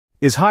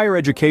Is higher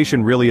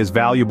education really as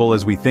valuable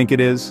as we think it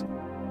is?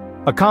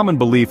 A common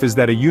belief is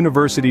that a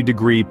university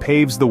degree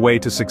paves the way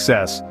to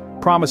success,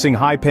 promising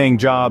high-paying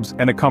jobs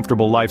and a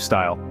comfortable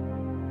lifestyle.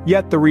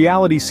 Yet the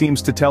reality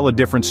seems to tell a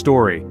different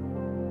story.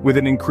 With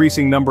an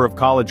increasing number of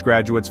college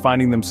graduates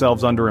finding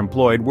themselves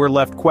underemployed, we're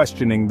left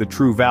questioning the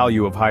true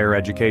value of higher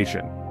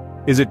education.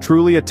 Is it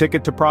truly a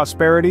ticket to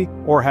prosperity,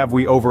 or have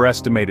we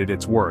overestimated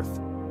its worth?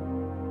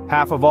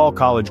 Half of all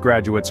college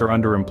graduates are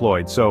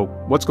underemployed, so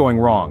what's going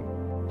wrong?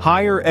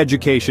 Higher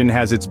education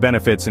has its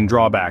benefits and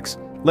drawbacks.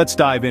 Let's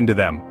dive into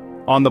them.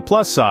 On the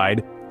plus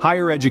side,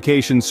 higher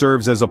education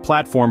serves as a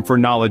platform for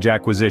knowledge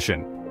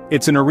acquisition.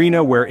 It's an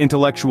arena where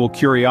intellectual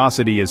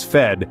curiosity is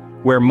fed,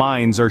 where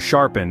minds are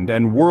sharpened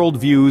and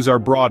worldviews are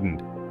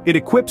broadened. It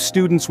equips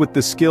students with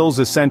the skills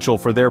essential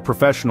for their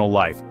professional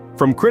life,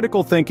 from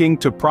critical thinking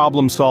to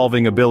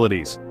problem-solving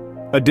abilities.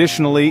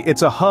 Additionally,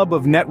 it's a hub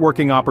of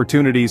networking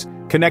opportunities,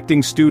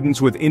 connecting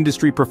students with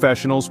industry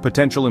professionals,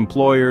 potential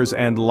employers,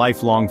 and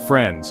lifelong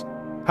friends.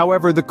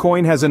 However, the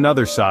coin has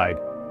another side.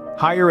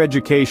 Higher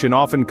education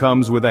often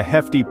comes with a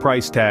hefty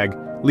price tag,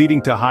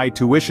 leading to high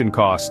tuition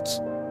costs,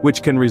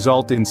 which can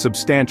result in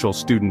substantial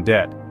student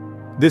debt.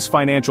 This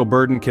financial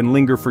burden can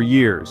linger for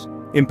years,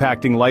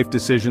 impacting life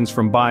decisions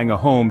from buying a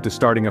home to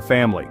starting a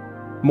family.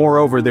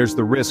 Moreover, there's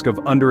the risk of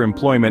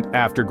underemployment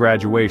after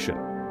graduation.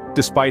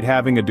 Despite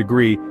having a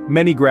degree,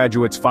 many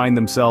graduates find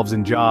themselves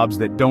in jobs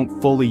that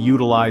don't fully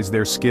utilize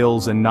their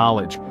skills and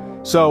knowledge.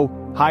 So,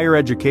 higher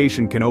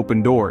education can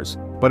open doors,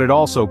 but it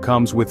also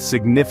comes with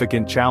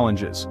significant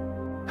challenges.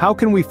 How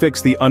can we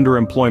fix the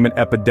underemployment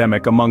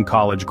epidemic among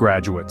college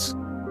graduates?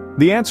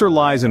 The answer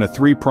lies in a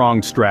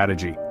three-pronged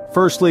strategy.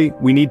 Firstly,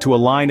 we need to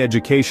align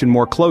education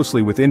more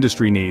closely with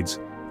industry needs,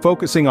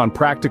 focusing on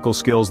practical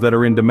skills that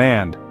are in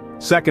demand.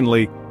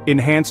 Secondly,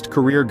 enhanced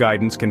career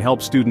guidance can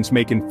help students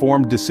make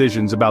informed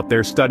decisions about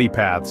their study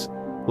paths.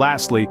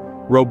 Lastly,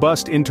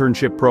 robust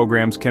internship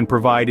programs can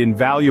provide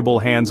invaluable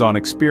hands-on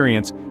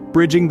experience,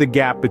 bridging the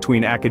gap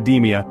between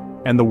academia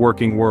and the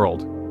working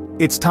world.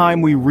 It's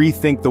time we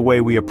rethink the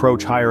way we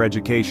approach higher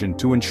education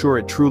to ensure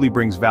it truly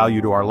brings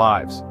value to our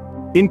lives.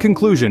 In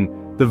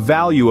conclusion, the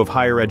value of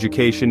higher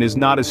education is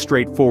not as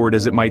straightforward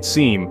as it might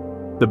seem.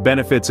 The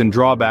benefits and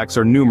drawbacks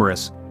are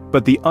numerous,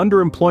 but the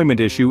underemployment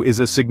issue is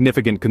a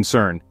significant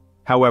concern.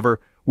 However,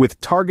 with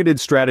targeted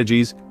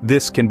strategies,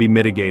 this can be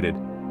mitigated.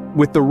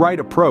 With the right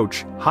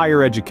approach,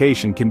 higher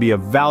education can be a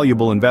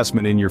valuable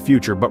investment in your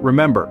future, but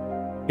remember,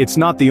 it's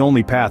not the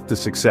only path to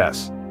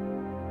success.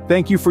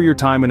 Thank you for your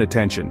time and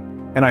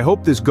attention, and I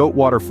hope this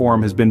Goatwater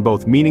Forum has been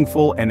both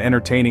meaningful and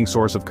entertaining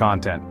source of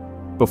content.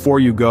 Before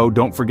you go,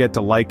 don't forget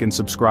to like and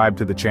subscribe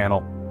to the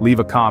channel. Leave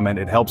a comment,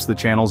 it helps the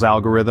channel's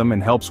algorithm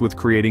and helps with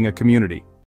creating a community.